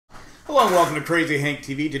Hello and welcome to Crazy Hank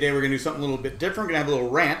TV. Today we're going to do something a little bit different. We're going to have a little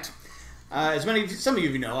rant. Some of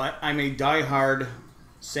you know, I'm a die-hard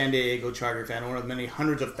San Diego Charger fan, one of the many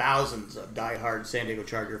hundreds of thousands of die-hard San Diego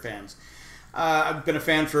Charger fans. I was a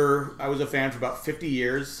fan for about 50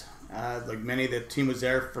 years. Like many, the team was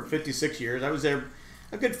there for 56 years. I was there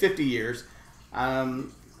a good 50 years.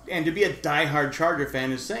 And to be a die-hard Charger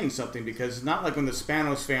fan is saying something, because it's not like when the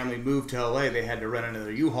Spanos family moved to LA, they had to rent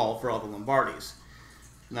another U-Haul for all the Lombardis.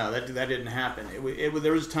 No, that didn't happen.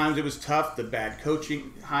 There was times it was tough. The bad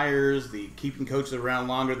coaching hires, the keeping coaches around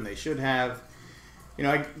longer than they should have. You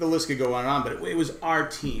know, the list could go on and on. But it was our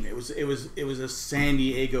team. It was a San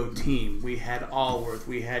Diego team. We had Allworth,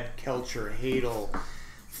 we had Kelcher, Hadel,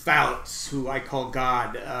 Fouts, who I call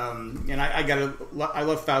God, and I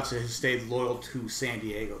love Fouts, who stayed loyal to San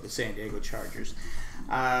Diego, the San Diego Chargers.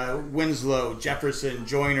 Winslow, Jefferson,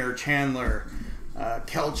 Joyner, Chandler.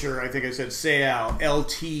 Kelcher, I think I said Seau,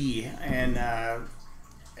 LT, and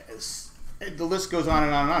the list goes on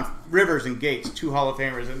and on and on. Rivers and Gates, two Hall of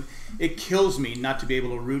Famers, and it kills me not to be able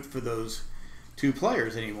to root for those two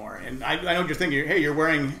players anymore. And I know what you're thinking. Hey, you're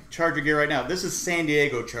wearing Charger gear right now. This is San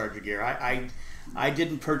Diego Charger gear.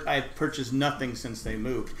 I purchased nothing since they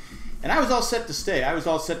moved, and I was all set to stay. I was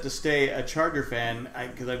all set to stay a Charger fan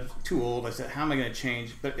because I'm too old. I said, how am I going to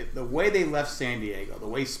change? But the way they left San Diego, the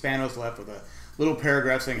way Spanos left with a little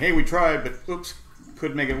paragraph saying, hey, we tried, but oops,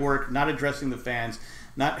 couldn't make it work, not addressing the fans,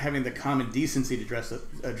 not having the common decency to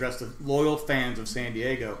address the loyal fans of San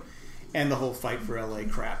Diego, and the whole fight for LA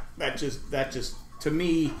crap. That just to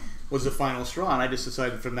me was the final straw, and I just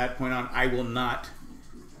decided from that point on I will not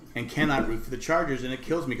and cannot root for the Chargers, and it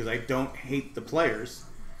kills me because I don't hate the players.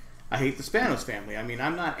 I hate the Spanos family. I mean,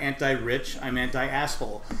 I'm not anti-rich, I'm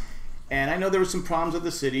anti-asshole. And I know there were some problems with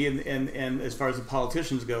the city and as far as the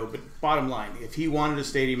politicians go, but bottom line, if he wanted a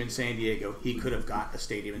stadium in San Diego, he could have got a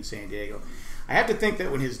stadium in San Diego. I have to think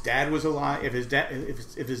that when his dad was alive, if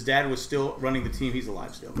his dad was still running the team, he's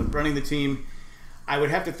alive still, but running the team, I would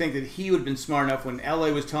have to think that he would have been smart enough when LA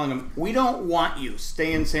was telling him, we don't want you,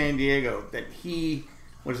 stay in San Diego, that he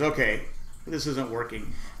was, okay, this isn't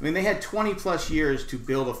working. I mean, they had 20 plus years to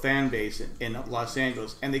build a fan base in Los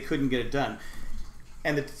Angeles, and they couldn't get it done.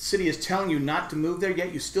 And the city is telling you not to move there,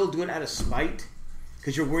 yet you still do it out of spite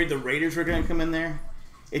because you're worried the Raiders are going to come in there.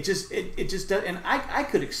 It just does. And I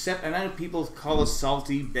could accept, and I know people call us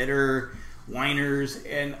salty, bitter, whiners,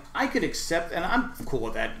 and I could accept, and I'm cool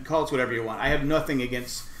with that. Call us whatever you want. I have nothing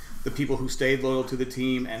against the people who stayed loyal to the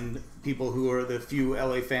team and people who are the few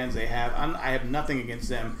LA fans they have. I have nothing against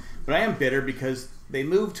them, but I am bitter because they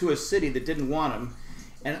moved to a city that didn't want them.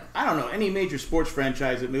 And I don't know, any major sports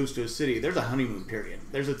franchise that moves to a city, there's a honeymoon period.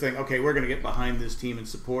 There's a thing, okay, we're going to get behind this team and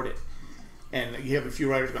support it. And you have a few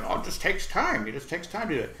writers going, oh, it just takes time. It just takes time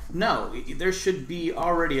to do it. No, there should be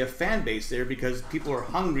already a fan base there because people are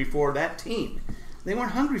hungry for that team. They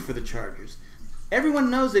weren't hungry for the Chargers.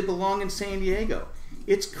 Everyone knows they belong in San Diego.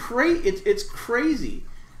 It's crazy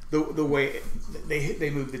the way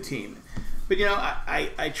they moved the team. But you know,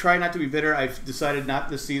 I try not to be bitter. I've decided not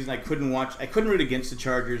this season. I couldn't root against the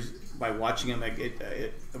Chargers by watching them.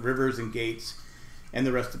 Rivers and Gates and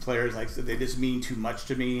the rest of the players, like they just mean too much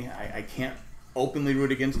to me. I can't openly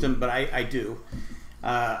root against them, but I do.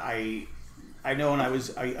 I know when I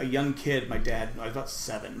was a young kid, I was about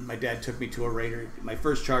 7. My dad took me to my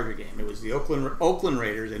first Charger game. It was the Oakland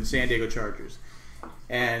Raiders and San Diego Chargers,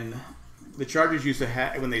 and the Chargers used to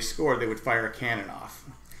have, when they scored, they would fire a cannon off.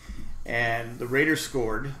 And the Raiders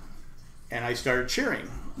scored, and I started cheering.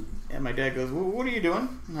 And my dad goes, well, what are you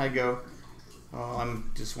doing? And I go, oh,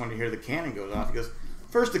 I'm just wanting to hear the cannon goes off. He goes,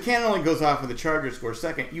 first, the cannon only goes off when the Chargers score.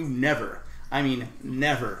 Second, you never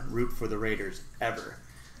root for the Raiders, ever.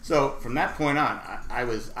 So from that point on, I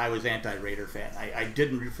was anti-Raider fan. I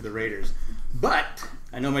didn't root for the Raiders. But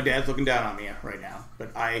I know my dad's looking down on me right now.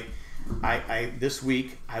 But this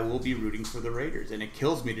week, I will be rooting for the Raiders. And it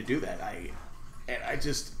kills me to do that.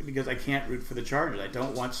 Because I can't root for the Chargers. I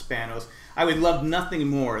don't want Spanos. I would love nothing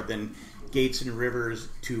more than Gates and Rivers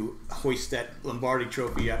to hoist that Lombardi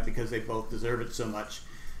trophy up because they both deserve it so much.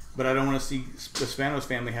 But I don't want to see the Spanos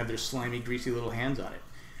family have their slimy, greasy little hands on it.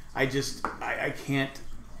 I can't,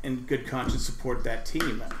 in good conscience, support that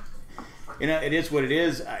team. You know, it is what it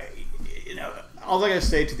is. All I gotta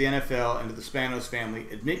say to the NFL and to the Spanos family: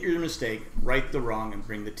 admit your mistake, right the wrong, and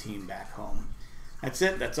bring the team back home. That's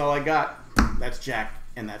it. That's all I got. That's Jack,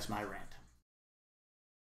 and that's my rant.